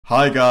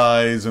Hi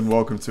guys, and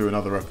welcome to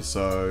another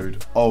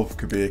episode of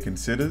Kabir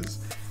Considers.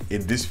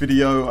 In this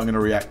video, I'm going to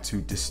react to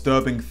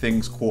Disturbing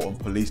Things Caught on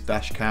Police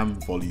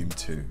Dashcam Volume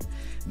 2.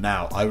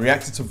 Now, I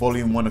reacted to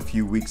Volume 1 a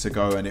few weeks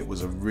ago and it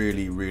was a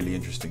really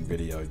interesting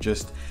video.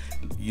 Just,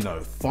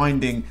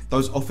 finding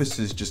those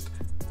officers just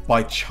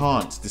by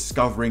chance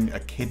discovering a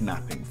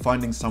kidnapping,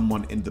 finding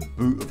someone in the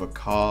boot of a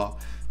car,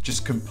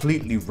 just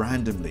completely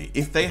randomly.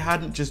 If they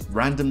hadn't just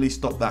randomly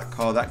stopped that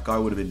car, that guy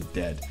would have been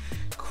dead.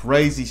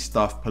 Crazy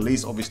stuff.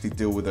 Police obviously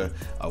deal with a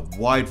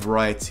wide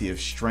variety of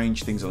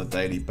strange things on a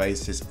daily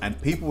basis,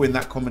 and people in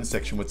that comment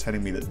section were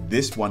telling me that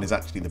this one is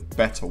actually the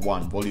better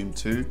one. Volume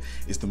 2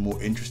 is the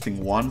more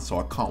interesting one, so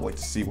I can't wait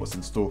to see what's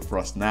in store for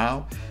us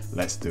now.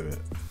 Let's do it.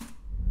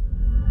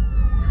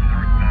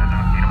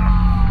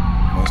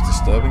 Most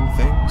disturbing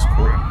things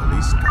caught on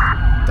police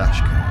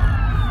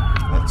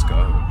dashcam. Let's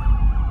go.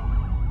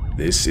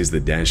 This is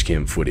the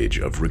dashcam footage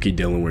of Rookie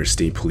Delaware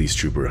State Police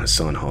Trooper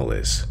Hassan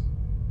Hollis.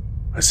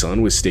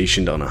 Hassan was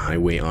stationed on a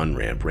highway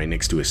on-ramp right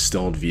next to a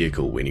stalled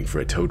vehicle waiting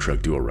for a tow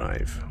truck to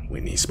arrive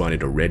when he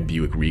spotted a red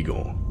Buick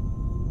Regal.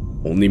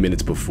 Only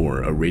minutes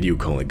before, a radio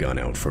call had gone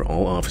out for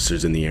all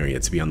officers in the area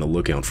to be on the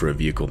lookout for a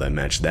vehicle that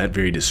matched that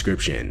very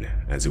description,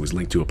 as it was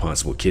linked to a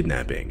possible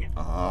kidnapping.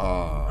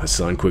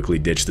 Hassan quickly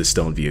ditched the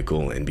stalled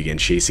vehicle and began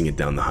chasing it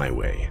down the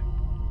highway.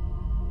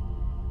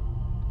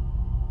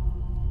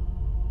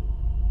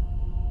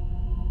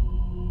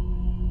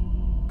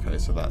 Okay,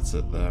 so that's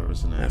it there,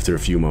 isn't it? After a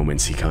few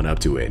moments, he caught up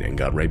to it and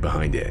got right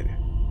behind it.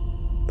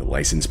 The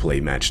license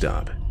plate matched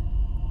up.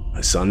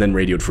 Hassan then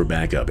radioed for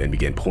backup and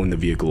began pulling the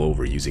vehicle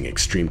over using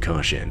extreme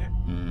caution.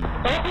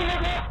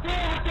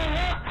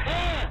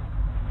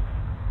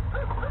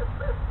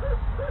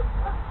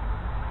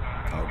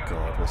 Oh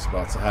god, what's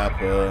about to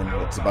happen?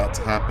 What's about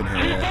to happen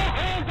here?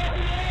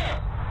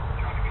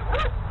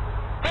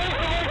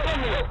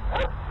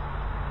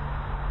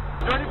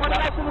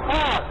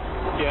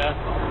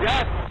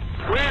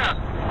 Where?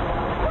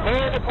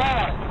 In the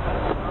car.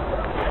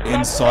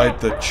 Inside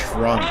the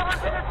trunk.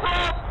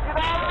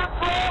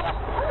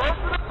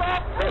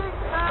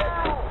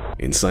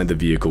 Inside the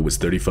vehicle was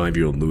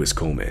 35-year-old Lewis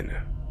Coleman.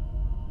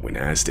 When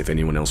asked if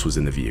anyone else was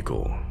in the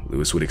vehicle,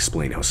 Lewis would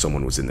explain how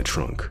someone was in the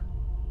trunk.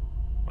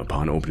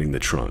 Upon opening the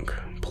trunk,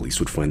 police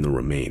would find the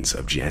remains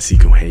of Jassy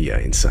Correia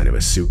inside of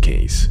a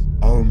suitcase.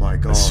 Oh my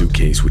god. A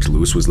suitcase which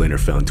Lewis was later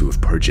found to have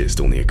purchased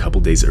only a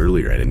couple days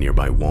earlier at a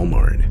nearby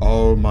Walmart.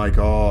 Oh my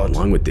god.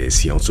 Along with this,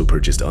 he also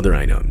purchased other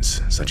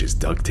items, such as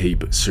duct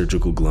tape,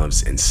 surgical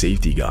gloves, and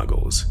safety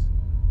goggles.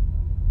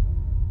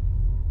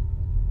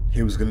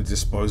 He was going to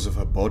dispose of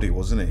her body,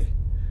 wasn't he?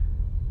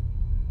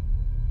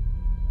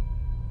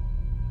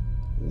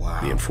 Wow.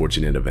 The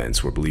unfortunate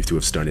events were believed to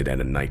have started at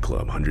a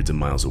nightclub hundreds of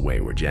miles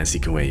away where Jassy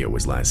Correia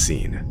was last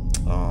seen.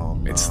 Oh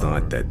no. It's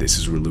thought that this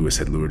is where Lewis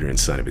had lured her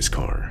inside of his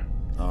car.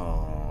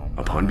 Oh,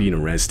 upon being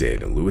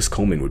arrested, Lewis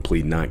Coleman would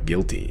plead not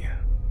guilty,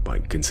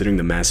 but considering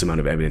the mass amount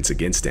of evidence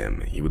against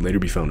him, he would later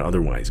be found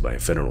otherwise by a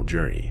federal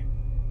jury.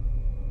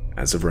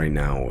 As of right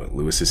now,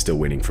 Lewis is still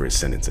waiting for his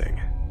sentencing.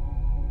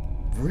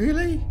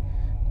 Really?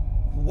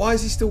 Why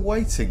is he still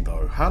waiting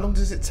though? How long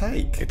does it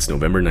take? It's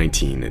November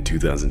 19,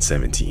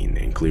 2017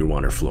 in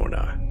Clearwater,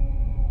 Florida.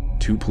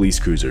 Two police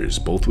cruisers,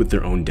 both with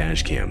their own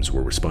dash cams,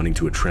 were responding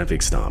to a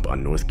traffic stop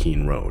on North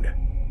Keene Road.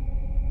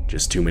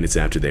 Just 2 minutes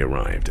after they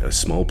arrived, a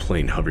small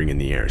plane hovering in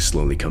the air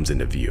slowly comes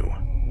into view.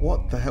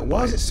 What the hell?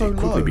 Why is it so low? It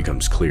quickly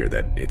becomes clear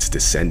that it's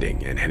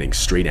descending and heading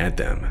straight at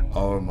them.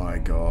 Oh my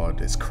god,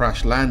 it's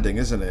crash landing,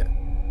 isn't it?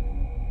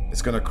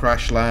 It's gonna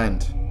crash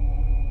land.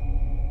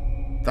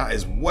 That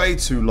is way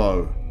too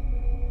low.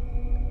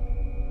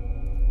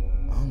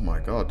 Oh my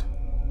god.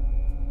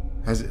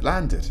 Has it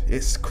landed?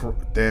 It's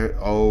there.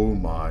 Oh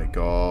my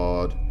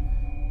god.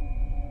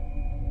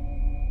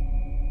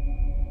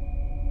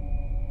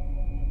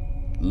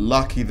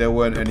 Lucky there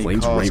weren't any cars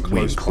close by. The plane's right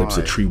wing clips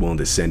a tree wall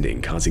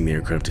descending, causing the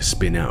aircraft to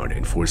spin out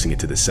and forcing it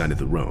to the side of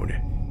the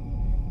road.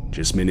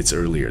 Just minutes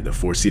earlier, the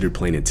four-seater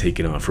plane had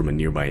taken off from a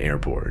nearby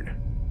airport.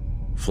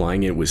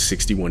 Flying it was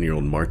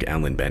 61-year-old Mark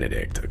Allen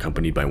Benedict,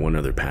 accompanied by one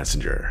other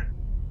passenger.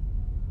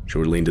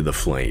 Shortly into the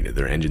flight,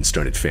 their engine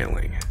started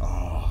failing.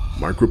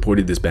 Mark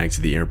reported this back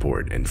to the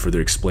airport and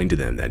further explained to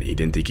them that he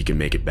didn't think he could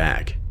make it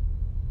back.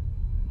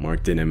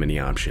 Mark didn't have many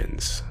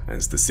options,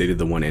 as the state of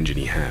the one engine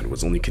he had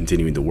was only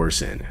continuing to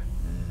worsen.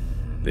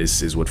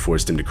 This is what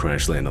forced him to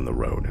crash land on the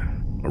road,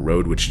 a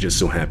road which just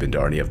so happened to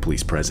already have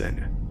police present.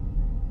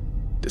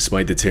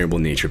 Despite the terrible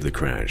nature of the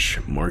crash,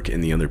 Mark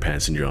and the other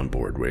passenger on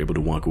board were able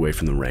to walk away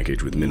from the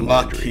wreckage with minimal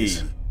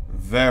injuries.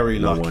 Very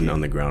lucky. No one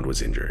on the ground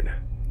was injured.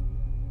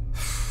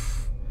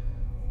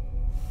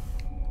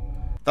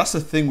 That's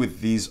the thing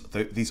with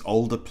these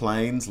older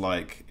planes,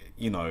 like,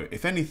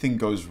 if anything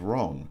goes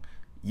wrong,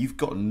 you've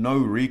got no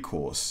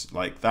recourse.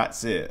 Like,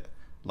 that's it.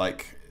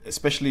 Like,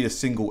 especially a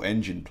single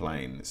engine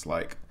plane. It's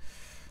like,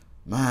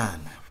 man.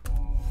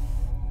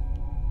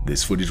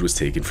 This footage was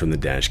taken from the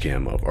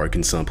dashcam of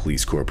Arkansas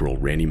Police Corporal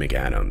Randy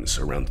McAdams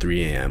around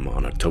 3 a.m.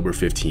 on October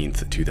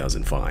 15th,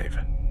 2005.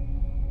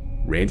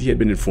 Randy had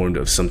been informed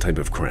of some type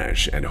of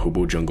crash at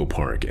Hobo Jungle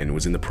Park and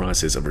was in the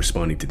process of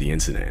responding to the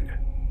incident.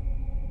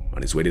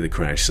 On his way to the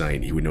crash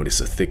site, he would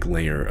notice a thick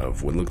layer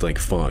of what looked like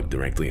fog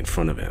directly in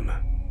front of him.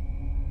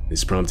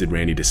 This prompted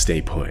Randy to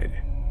stay put.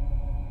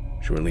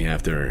 Shortly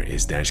after,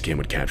 his dashcam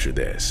would capture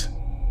this.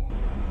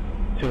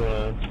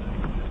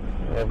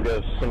 209. I've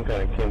got some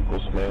kind of chemical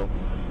smell.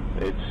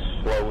 It's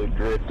slowly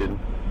drifted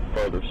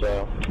further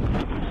south.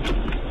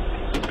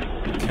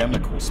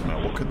 Chemical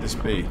smell? What could this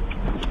be?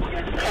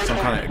 Some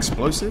kind of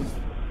explosive?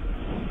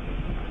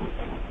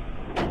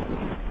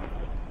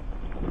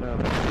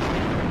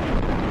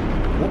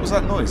 What was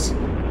that noise?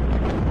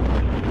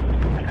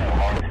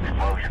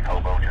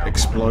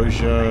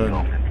 Explosion.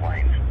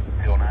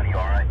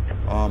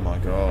 Oh my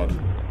god.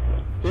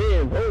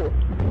 Damn, oh.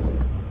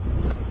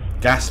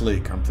 Gas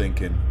leak, I'm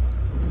thinking.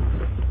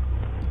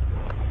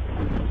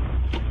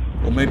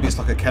 Or maybe it's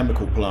like a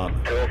chemical plant.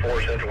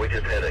 204 Central, we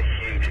just had a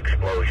huge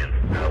explosion.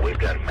 We've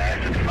got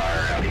massive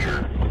fire out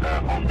here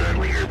on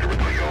Dudley here at the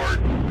rental yard.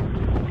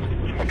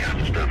 All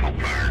kinds of stuff on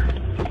fire.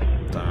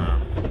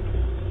 Damn.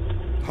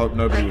 Hope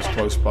nobody was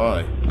close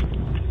by.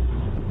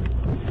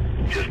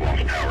 Just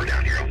lost power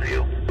down here on the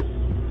hill.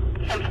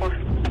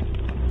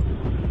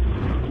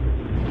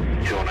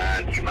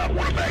 209, you might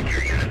want to back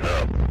your unit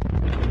up.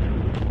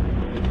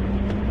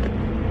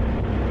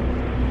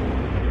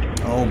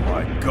 Oh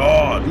my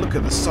god, look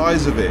at the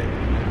size of it.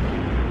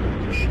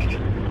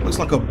 Looks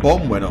like a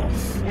bomb went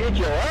off. Get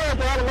your ass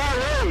out of my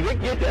road.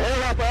 Get the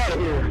hell up out of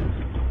here.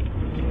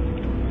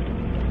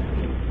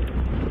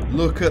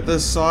 Look at the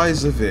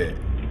size of it.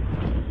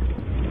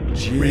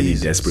 Jesus. Randy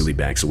desperately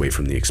backs away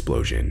from the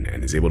explosion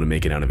and is able to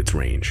make it out of its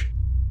range.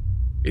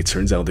 It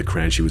turns out the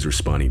crash he was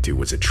responding to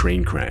was a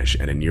train crash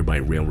at a nearby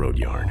railroad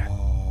yard.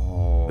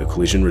 The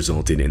collision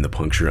resulted in the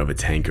puncture of a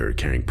tanker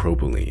carrying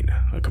propylene,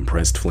 a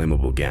compressed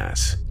flammable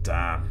gas.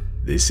 Damn.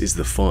 This is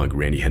the fog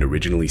Randy had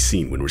originally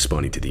seen when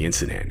responding to the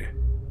incident.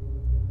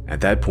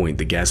 At that point,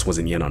 the gas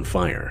wasn't yet on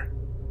fire.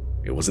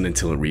 It wasn't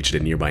until it reached a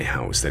nearby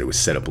house that it was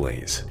set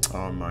ablaze.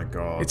 Oh my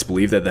god. It's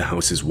believed that the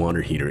house's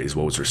water heater is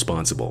what was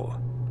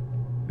responsible.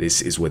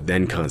 This is what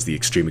then caused the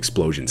extreme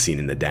explosion seen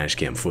in the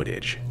dashcam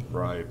footage.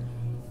 Right.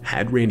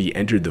 Had Randy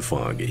entered the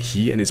fog,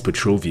 he and his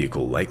patrol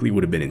vehicle likely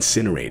would have been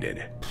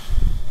incinerated.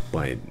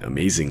 But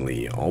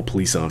amazingly, all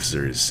police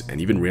officers and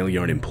even rail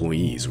yard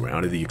employees were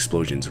out of the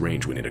explosion's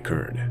range when it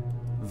occurred.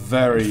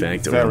 Very, in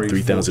fact, very around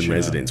 3,000 fortunate.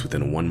 residents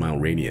within a 1-mile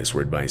radius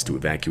were advised to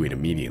evacuate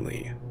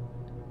immediately.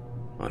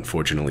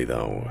 Unfortunately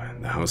though,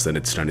 the house that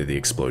had started the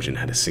explosion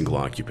had a single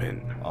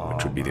occupant,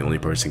 which would be the only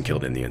person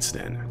killed in the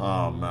incident.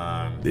 Oh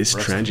man. This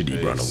Rest tragedy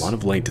in brought a peace. lot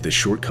of light to the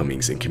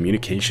shortcomings in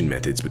communication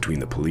methods between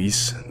the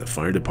police, the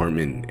fire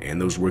department,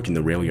 and those working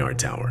the rail yard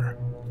tower.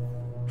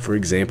 For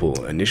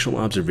example, initial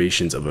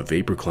observations of a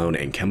vapor cloud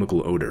and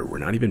chemical odor were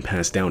not even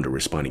passed down to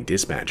responding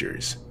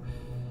dispatchers.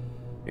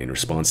 In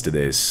response to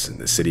this,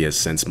 the city has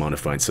since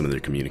modified some of their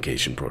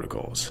communication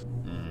protocols.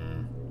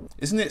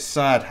 Isn't it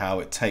sad how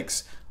it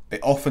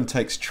often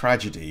takes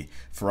tragedy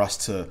for us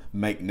to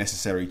make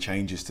necessary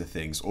changes to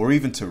things, or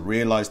even to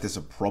realize there's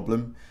a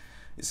problem?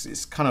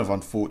 It's kind of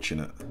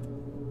unfortunate.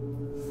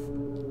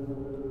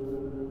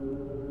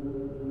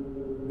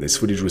 This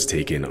footage was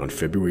taken on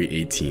February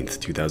 18th,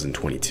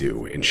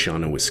 2022 in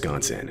Shawnee,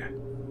 Wisconsin.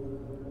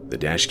 The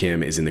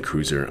dashcam is in the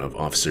cruiser of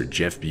Officer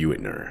Jeff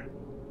Buettner.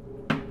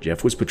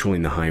 Jeff was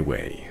patrolling the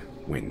highway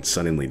when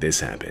suddenly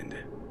this happened.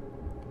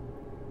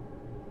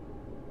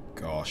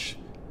 Gosh,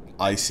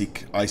 icy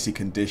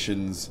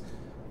conditions.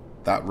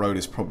 That road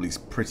is probably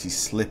pretty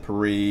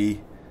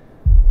slippery.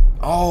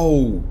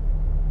 Oh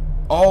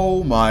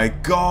my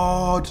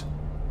god!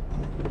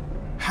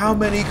 How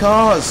many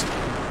cars?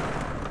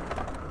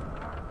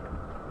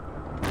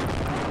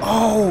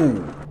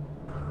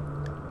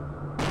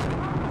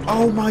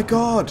 Oh my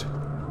god!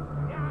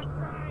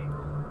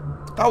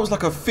 That was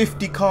like a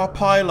 50-car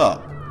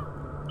pileup.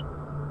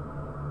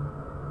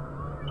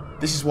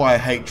 This is why I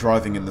hate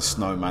driving in the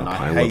snow, man.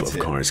 I hate pileup of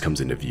it. cars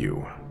comes into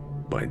view,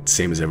 but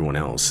same as everyone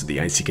else,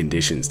 the icy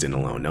conditions didn't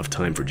allow enough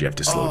time for Jeff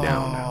to slow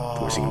down,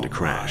 forcing him to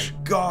crash.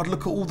 God,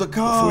 look at all the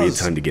cars! Before he had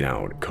time to get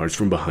out, cars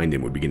from behind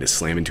him would begin to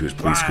slam into his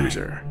police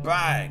cruiser.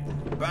 Bang!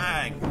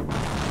 Bang!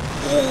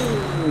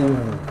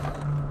 Ooh.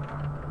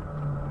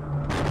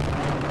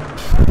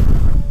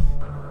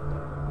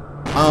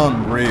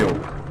 Unreal.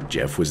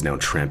 Jeff was now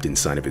trapped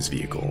inside of his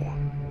vehicle,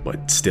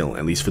 but still,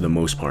 at least for the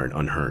most part,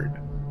 unhurt.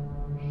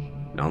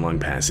 Not long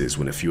passes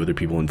when a few other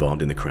people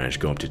involved in the crash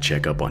go up to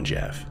check up on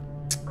Jeff.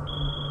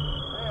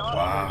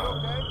 Wow.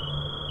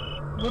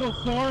 A little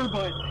sore,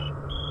 but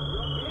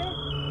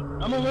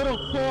I'm a little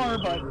sore,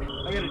 but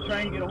I gotta try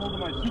and get a hold of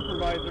my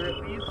supervisor at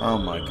least. Oh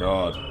my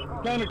god.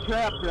 Kind of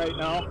trapped right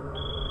now.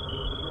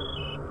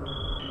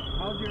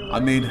 I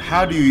mean,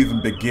 how do you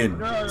even begin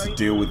to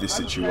deal with this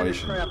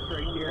situation?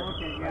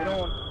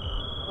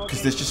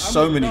 Because there's just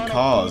so many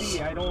cars.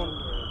 I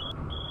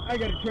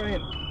gotta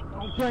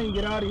I'll try and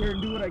get out of here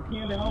and do what I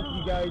can to help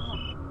you guys.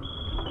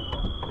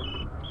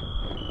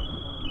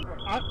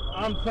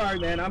 I'm sorry,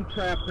 man. I'm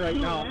trapped right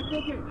now. That's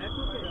okay.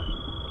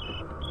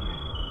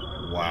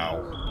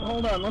 Wow.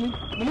 Hold on, let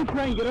me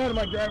try and get out of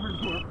my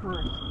driver's door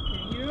first.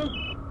 Can you?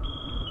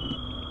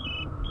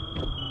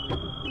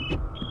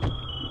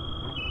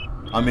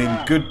 I mean,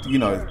 good, you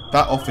know,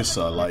 that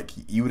officer, like,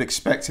 you would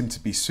expect him to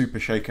be super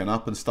shaken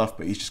up and stuff,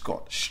 but he's just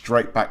got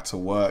straight back to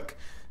work.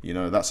 You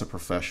know, that's a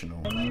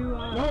professional. Nope,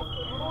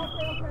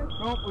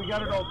 we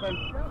got it open.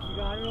 You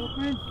got it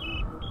open?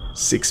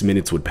 6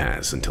 minutes would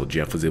pass until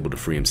Jeff was able to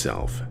free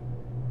himself.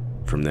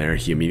 From there,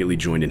 he immediately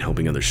joined in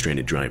helping other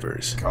stranded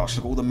drivers. Gosh,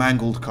 look at all the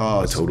mangled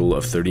cars. A total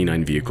of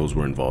 39 vehicles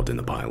were involved in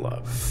the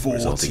pileup, 40.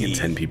 resulting in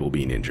 10 people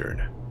being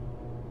injured.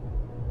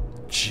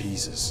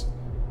 Jesus.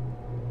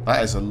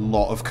 That is a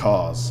lot of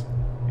cars.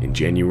 In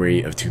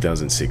January of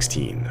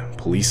 2016,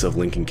 police of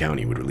Lincoln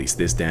County would release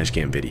this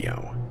dashcam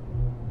video.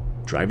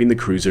 Driving the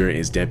cruiser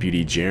is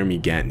Deputy Jeremy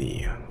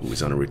Gatney, who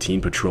was on a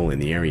routine patrol in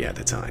the area at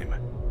the time.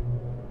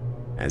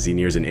 As he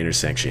nears an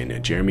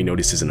intersection, Jeremy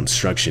notices an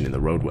obstruction in the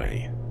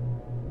roadway.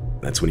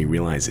 That's when he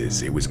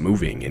realizes it was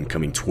moving and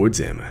coming towards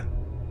him.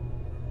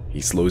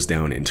 He slows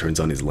down and turns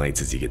on his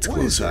lights as he gets closer.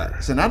 What is that?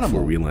 It's an animal.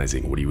 Before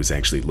realizing what he was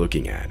actually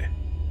looking at.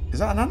 Is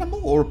that an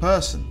animal or a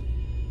person?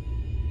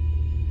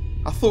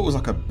 I thought it was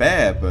like a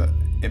bear, but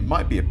it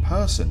might be a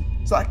person.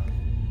 It's like...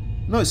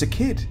 No, it's a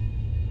kid.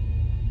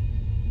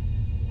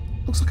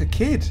 Looks like a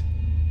kid.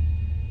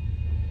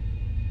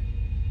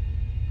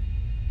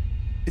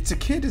 It's a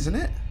kid, isn't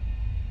it?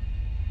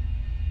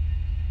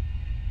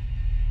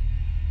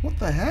 What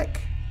the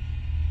heck?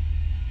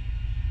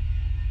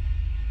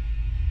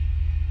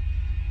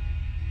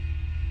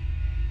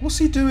 What's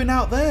he doing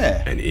out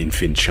there? An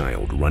infant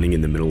child running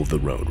in the middle of the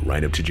road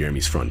right up to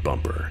Jeremy's front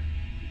bumper.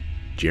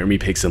 Jeremy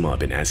picks him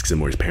up and asks him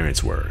where his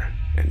parents were,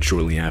 and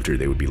shortly after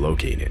they would be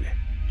located.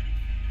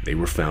 They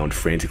were found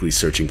frantically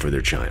searching for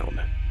their child.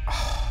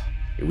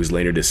 It was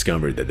later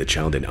discovered that the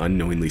child had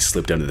unknowingly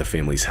slipped out of the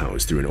family's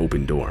house through an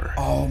open door.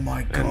 Oh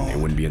my God. And it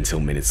wouldn't be until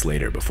minutes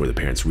later before the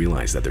parents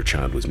realized that their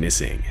child was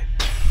missing.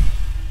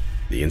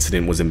 The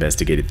incident was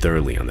investigated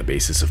thoroughly on the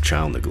basis of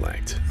child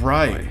neglect.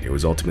 Right. But it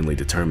was ultimately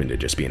determined to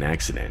just be an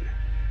accident.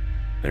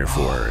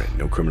 Therefore,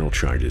 no criminal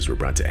charges were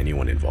brought to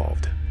anyone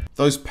involved.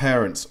 Those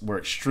parents were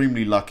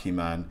extremely lucky,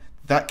 man.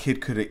 That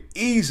kid could have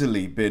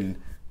easily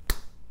been,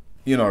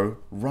 you know,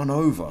 run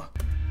over.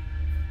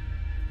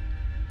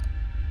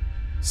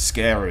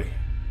 Scary.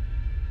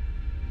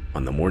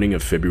 On the morning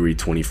of February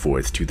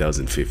 24th,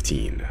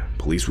 2015,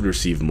 police would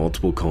receive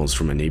multiple calls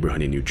from a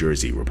neighborhood in New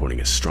Jersey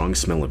reporting a strong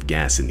smell of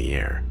gas in the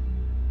air.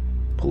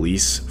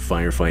 Police,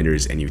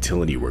 firefighters, and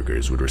utility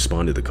workers would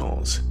respond to the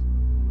calls.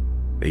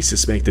 They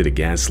suspected a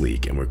gas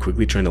leak and were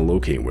quickly trying to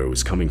locate where it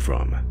was coming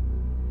from.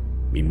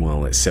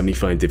 Meanwhile,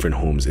 75 different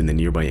homes in the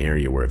nearby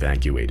area were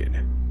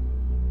evacuated.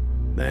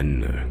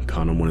 Then,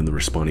 caught on one of the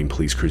responding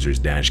police cruiser's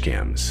dash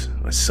cams,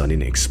 a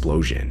sudden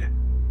explosion.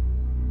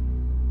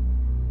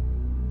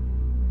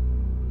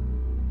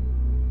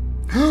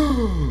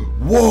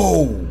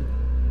 Whoa!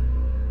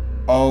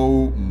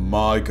 Oh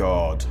my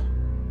God.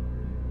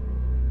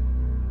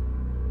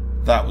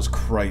 That was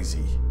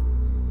crazy.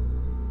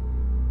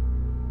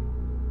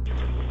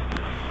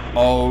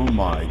 Oh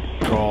my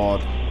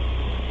God.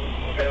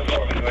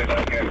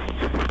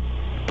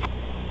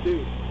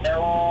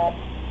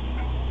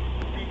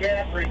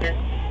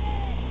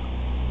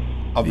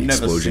 I've The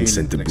never explosion seen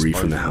sent an debris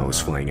from the explosion house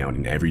like that. flying out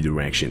in every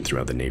direction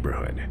throughout the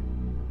neighborhood.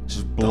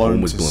 Just The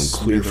home was to blown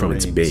clear from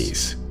its smithereens.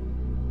 base,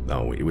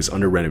 though it was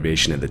under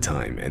renovation at the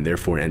time and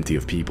therefore empty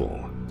of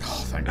people.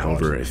 Oh, thank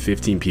However, God.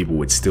 15 people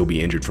would still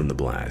be injured from the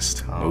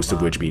blast, Oh, most of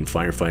man. which being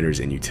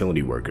firefighters and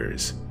utility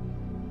workers.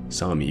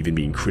 Some even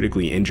being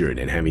critically injured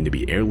and having to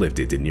be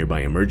airlifted to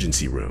nearby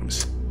emergency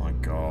rooms. My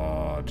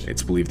God.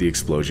 It's believed the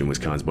explosion was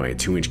caused by a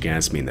 2-inch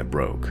gas main that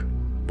broke,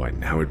 but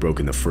how it broke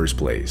in the first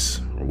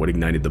place, or what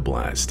ignited the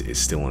blast, is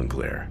still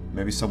unclear.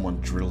 Maybe someone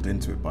drilled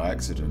into it by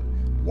accident.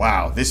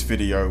 Wow, this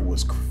video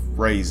was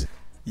crazy.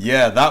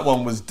 Yeah, that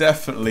one was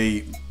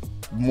definitely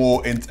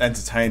more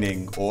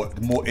entertaining or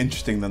more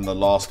interesting than the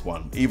last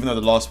one. Even though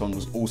the last one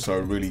was also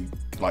a really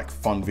like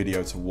fun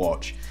video to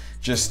watch.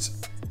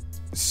 Just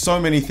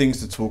so many things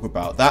to talk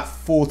about. That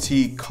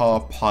 40 car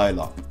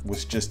pileup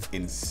was just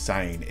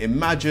insane.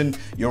 Imagine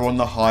you're on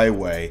the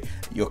highway,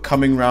 you're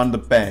coming around the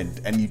bend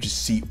and you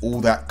just see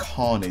all that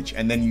carnage,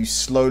 and then you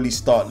slowly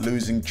start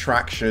losing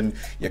traction,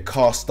 your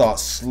car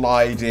starts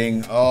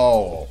sliding.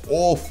 Oh,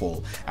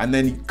 awful. And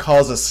then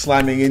cars are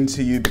slamming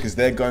into you because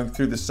they're going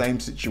through the same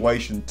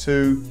situation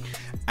too.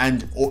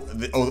 And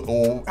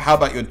or how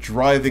about you're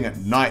driving at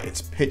night,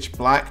 it's pitch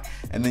black,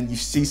 and then you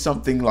see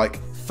something like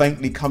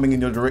faintly coming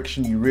in your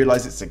direction, you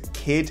realize it's a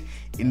kid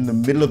in the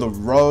middle of the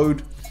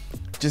road.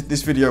 Just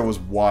this video was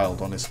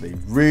wild, honestly.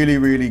 Really,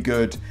 really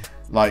good.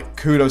 Like,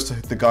 kudos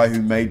to the guy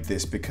who made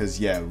this, because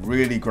yeah,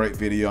 really great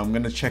video. I'm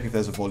gonna check if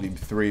there's a volume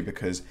 3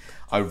 because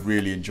I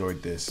really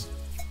enjoyed this.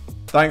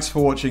 Thanks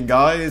for watching,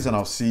 guys, and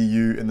I'll see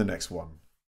you in the next one.